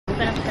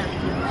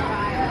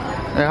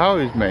It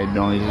always made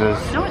noises.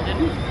 No, it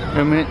didn't.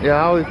 I mean, it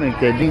always makes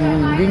a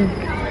ding ding.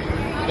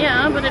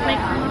 Yeah, but it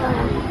makes a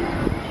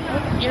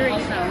little eerie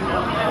sound.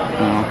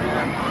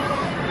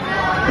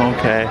 Oh.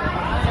 Okay.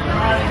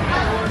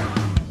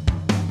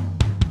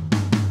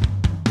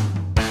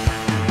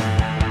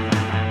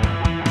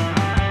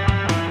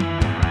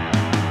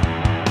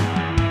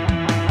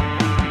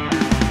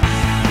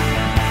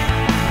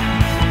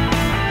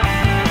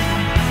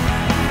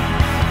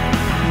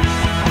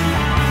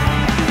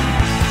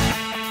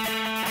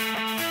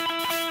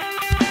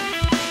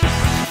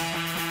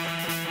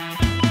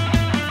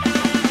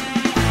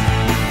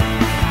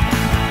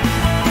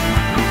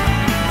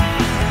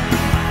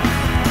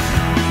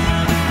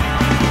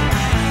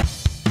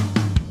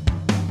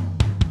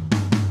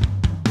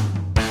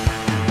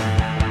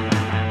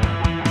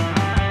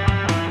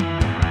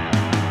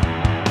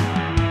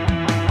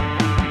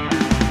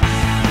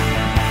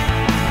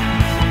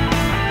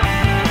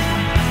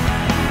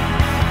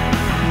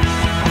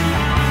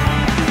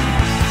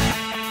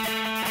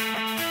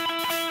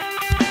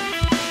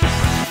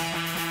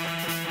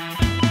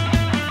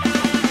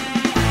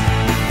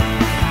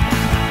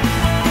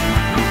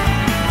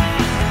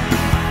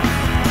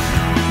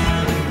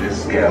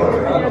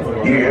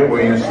 Gallery. Here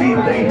where you see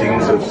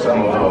paintings of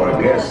some of our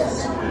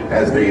guests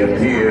as they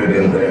appeared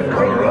in their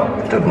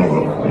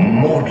corruptible,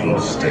 mortal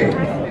state.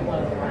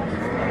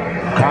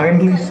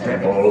 Kindly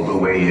step all the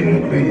way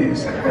in,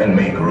 please, and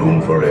make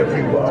room for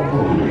everyone.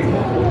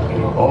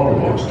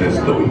 Almost as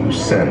though you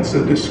sense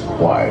a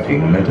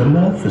disquieting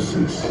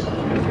metamorphosis.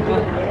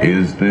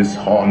 Is this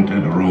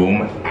haunted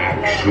room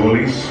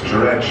actually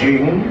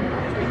stretching?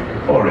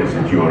 Or is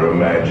it your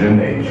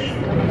imagination?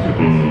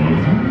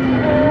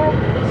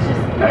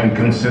 And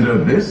consider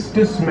this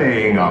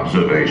dismaying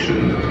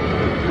observation.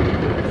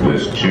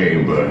 This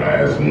chamber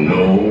has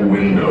no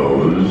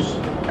windows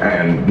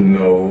and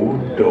no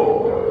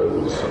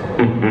doors.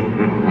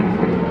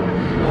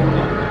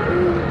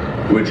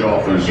 Which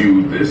offers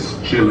you this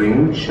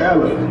chilling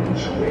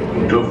challenge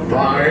to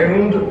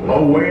find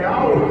a way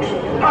out.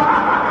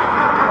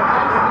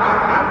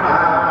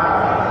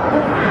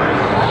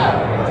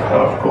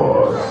 Of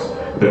course,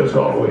 there's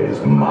always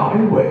my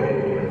way.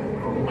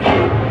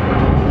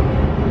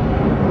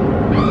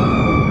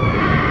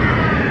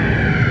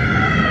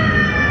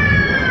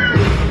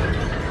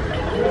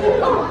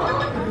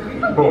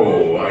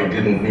 Oh, I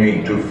didn't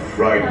mean to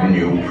frighten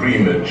you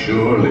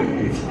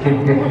prematurely.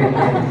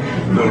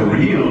 The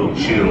real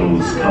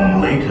chills come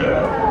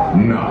later.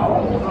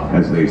 Now,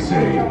 as they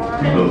say,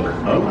 look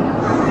up.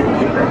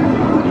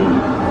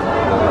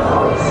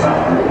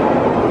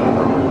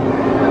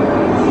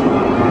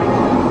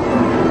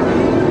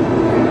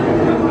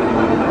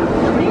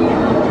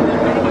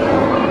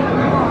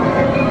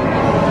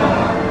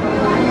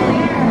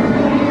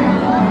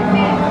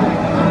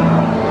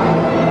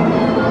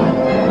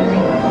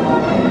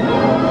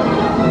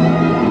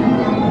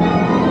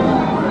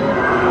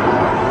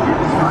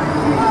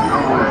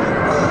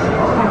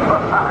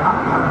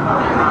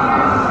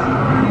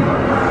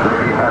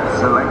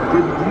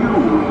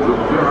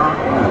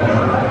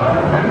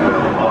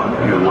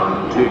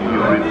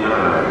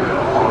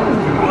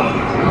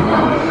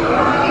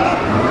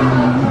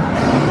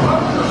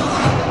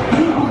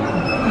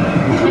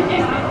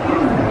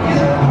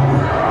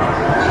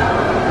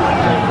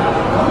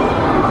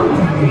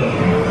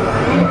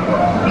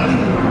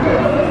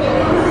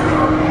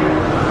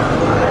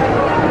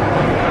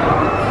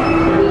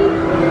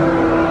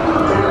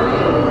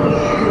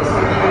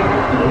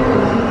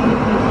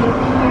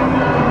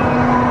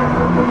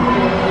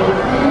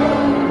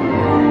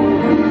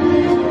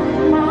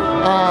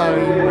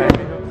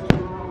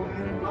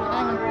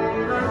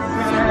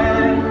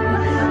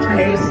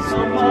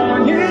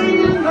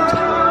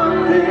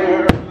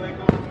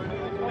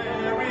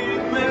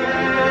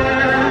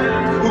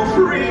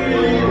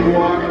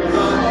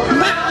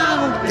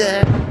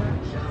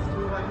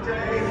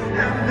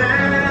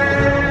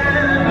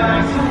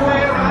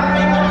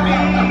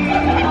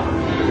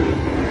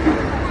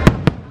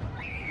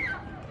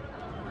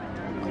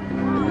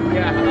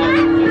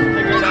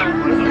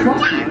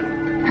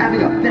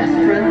 Having a best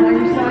friend by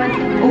your side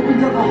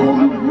opens up a whole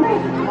new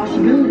world of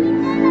possibilities.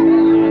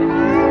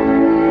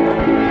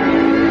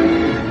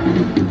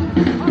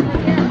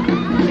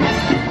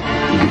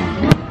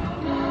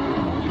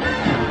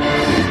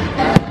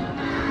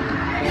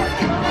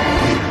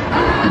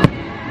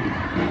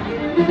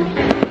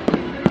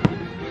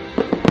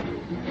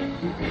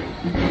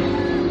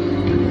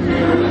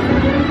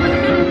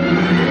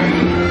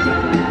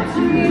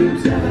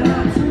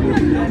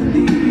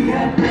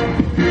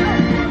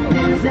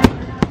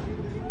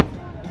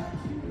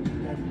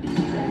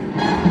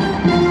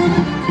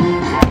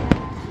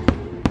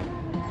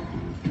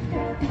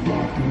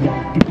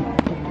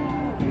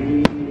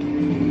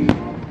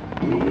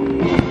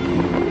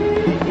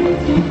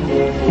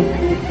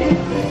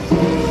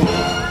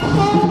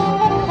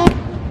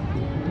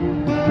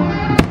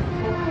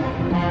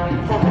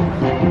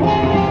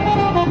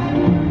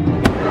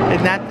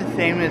 It's not the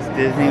same as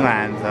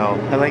Disneyland, though.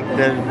 I like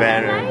this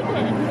better.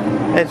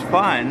 It's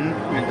fun.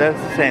 It does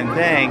the same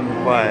thing,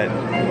 but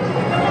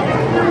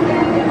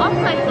All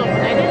sites open.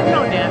 I didn't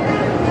know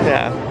that.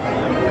 yeah.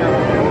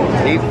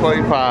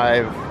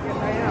 8:45.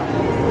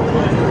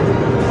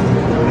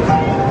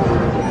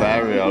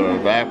 Battery out of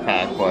the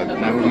backpack, but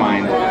never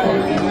mind.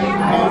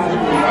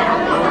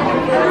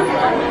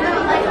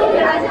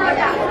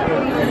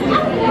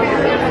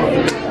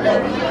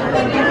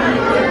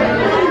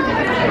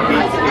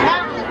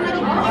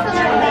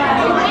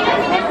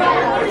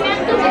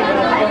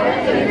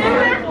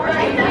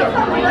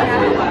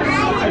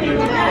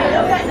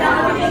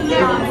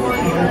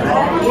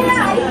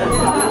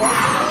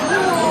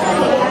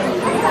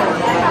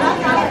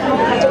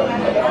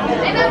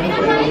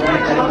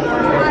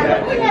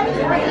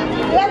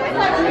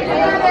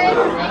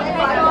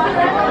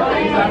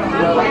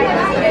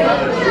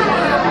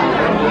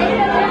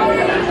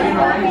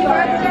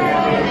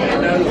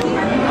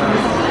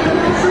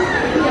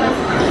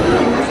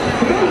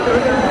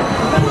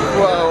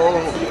 Whoa.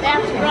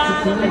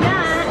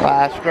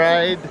 Last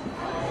ride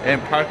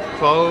and park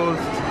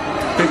closed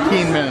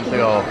 15 minutes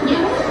ago.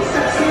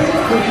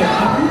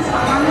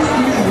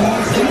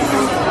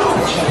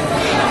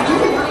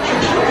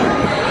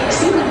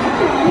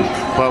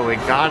 But we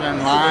got in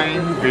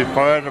line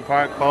before the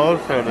park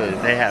closed, so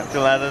that they have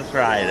to let us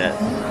ride it.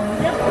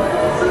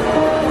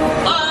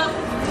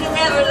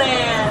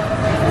 Neverland.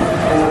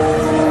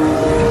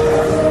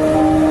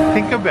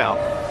 Tinkerbell.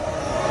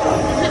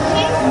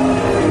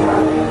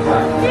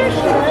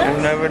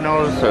 I've never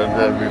noticed her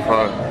there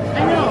before. I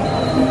know.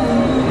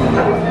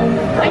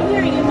 I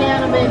hear you,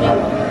 man, baby.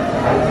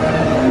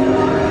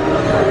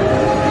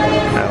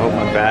 I hope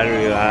my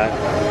battery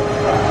lasts.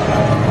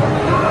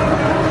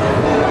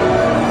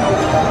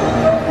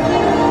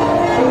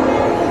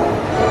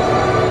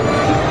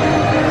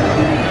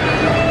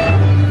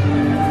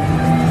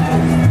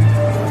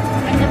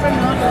 I never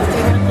noticed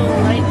there were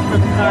little lights for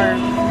the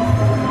cars.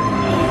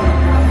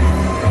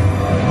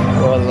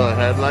 Oh, the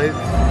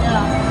headlights?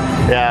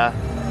 Yeah. Yeah.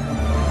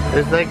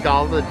 It's like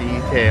all the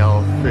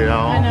details, you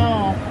know? I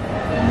know.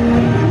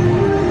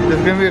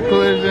 There's gonna be a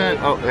collision.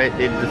 Oh, wait,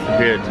 it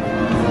disappeared.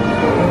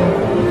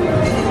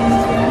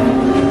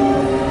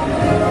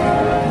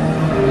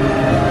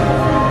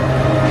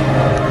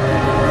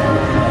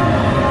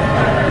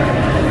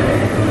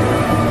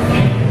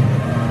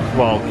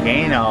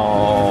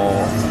 Volcano.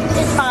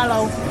 It's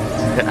hollow. Look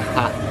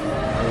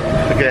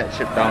at that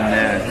shit down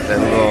there. That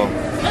little.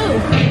 Ooh.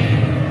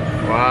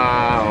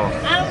 Wow.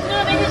 I'm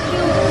gonna hit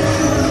you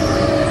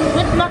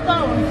with my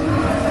phone.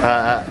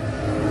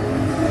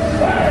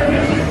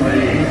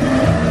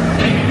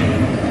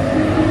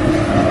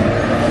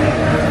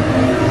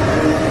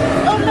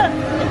 Oh look,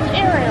 it's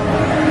Ariel.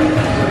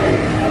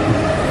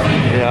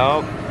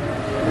 Yep.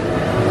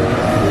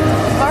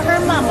 Or her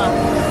mama.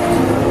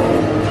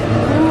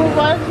 Who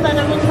was that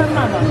it was her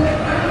mama.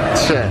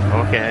 Shit,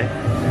 okay.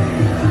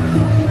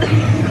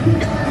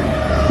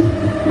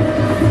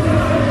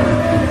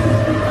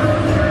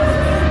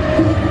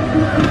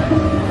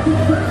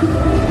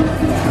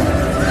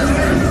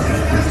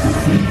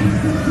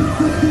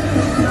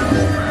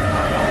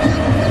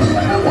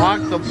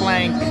 Walk the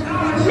plank.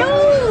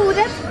 No,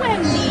 that's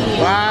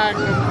Wendy. Walk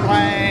the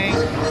plank.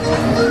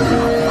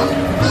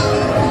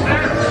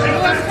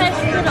 Well, that's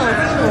Skittles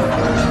too.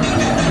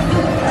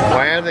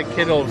 Why are the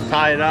kiddos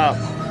tied up?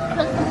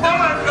 Because the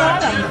mama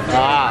got them.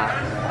 Ah.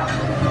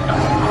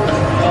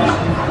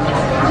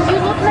 You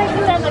look like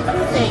you have a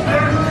toothache.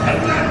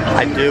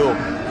 I do.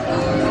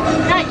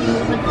 Not you,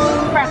 but the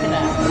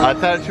crocodile. I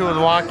thought she was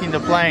walking the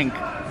plank.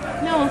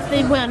 No,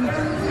 they won.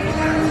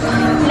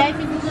 Life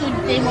is good,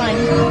 they won.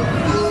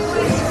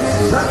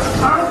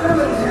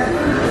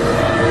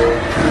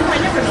 I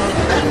never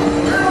noticed that.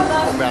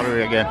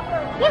 Battery again.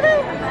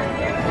 Woohoo!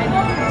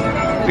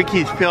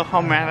 Vicky's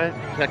Philharmonic.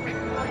 Cat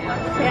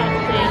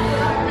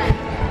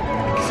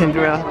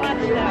Cinderella.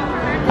 thing.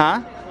 Huh?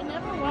 We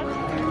never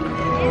watched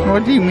it.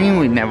 What do you mean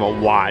we never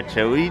watch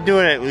it? We do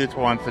it at least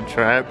once a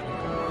trip.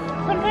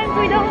 Sometimes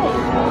we don't.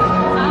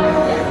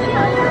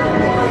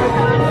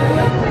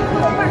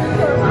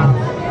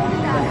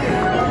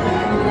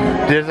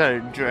 There's a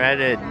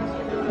dreaded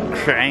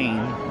crane.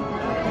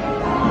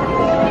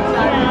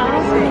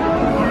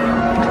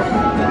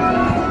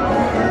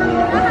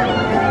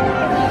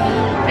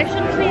 I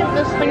should see if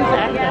this thing's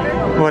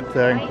active. What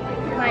thing?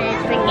 My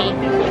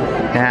thingy.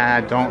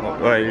 Yeah, don't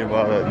worry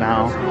about it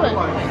now. Good. I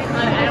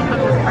don't have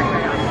this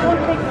part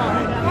right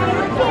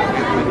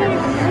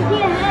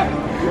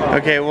now.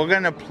 Okay, we're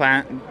gonna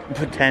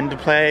pretend to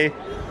play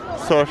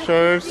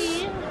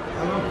Sorcerers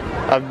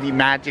of the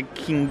Magic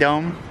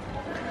Kingdom.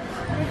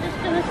 We're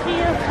just gonna see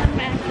if I'm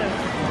active.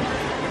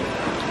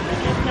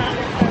 It's not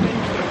recording.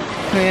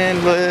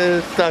 And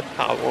the stuff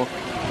towel.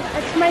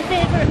 That's my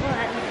favorite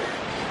one.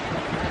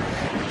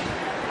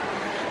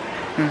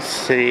 Let's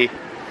see.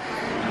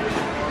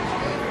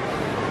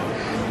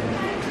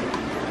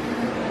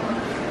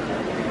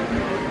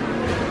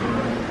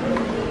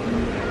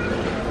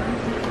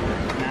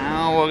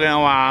 Now we're gonna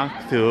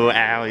walk through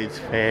Allie's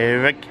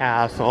favorite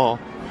castle.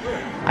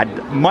 A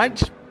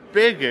much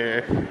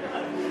bigger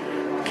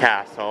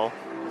castle.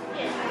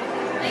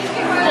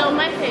 Still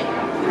my favorite.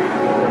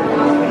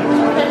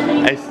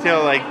 I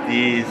still like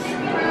these. I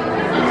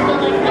still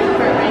like this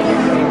part right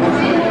here.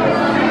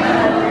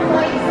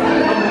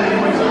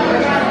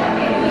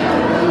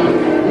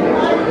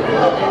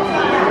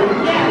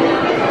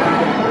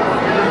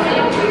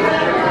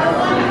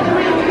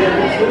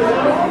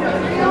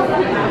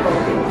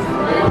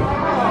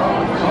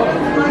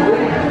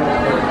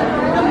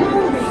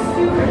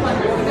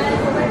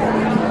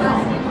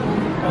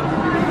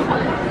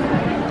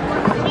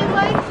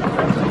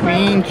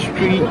 Main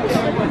Street. It's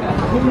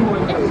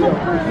so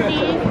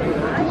pretty.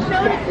 I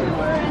showed it to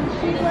her and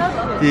she loved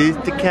it. This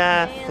is the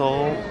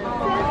castle.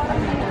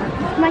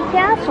 My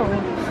castle.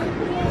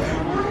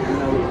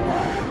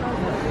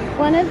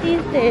 One of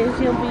these days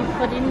you'll be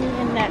putting me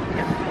in that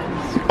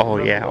castle. Oh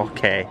yeah,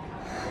 okay.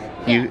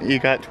 You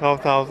got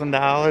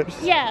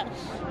 $12,000? Yes.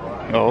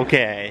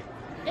 Okay.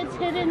 It's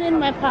hidden in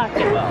my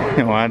pocket.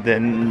 Well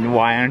then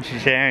why aren't you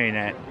sharing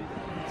it?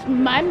 It's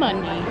my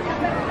money.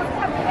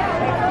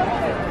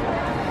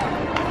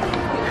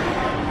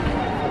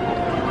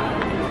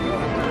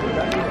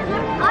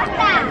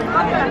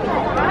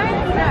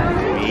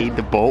 Made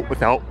the boat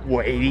without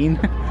waiting.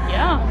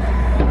 Yeah.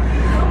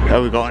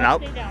 Are we going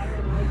up? Stay down.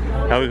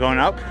 Are we going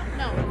up?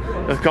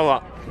 No. Let's go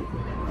up.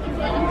 Stay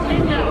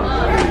down.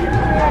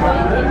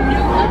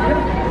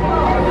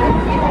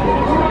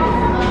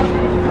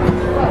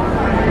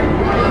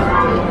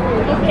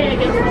 Okay, I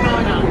guess we're not.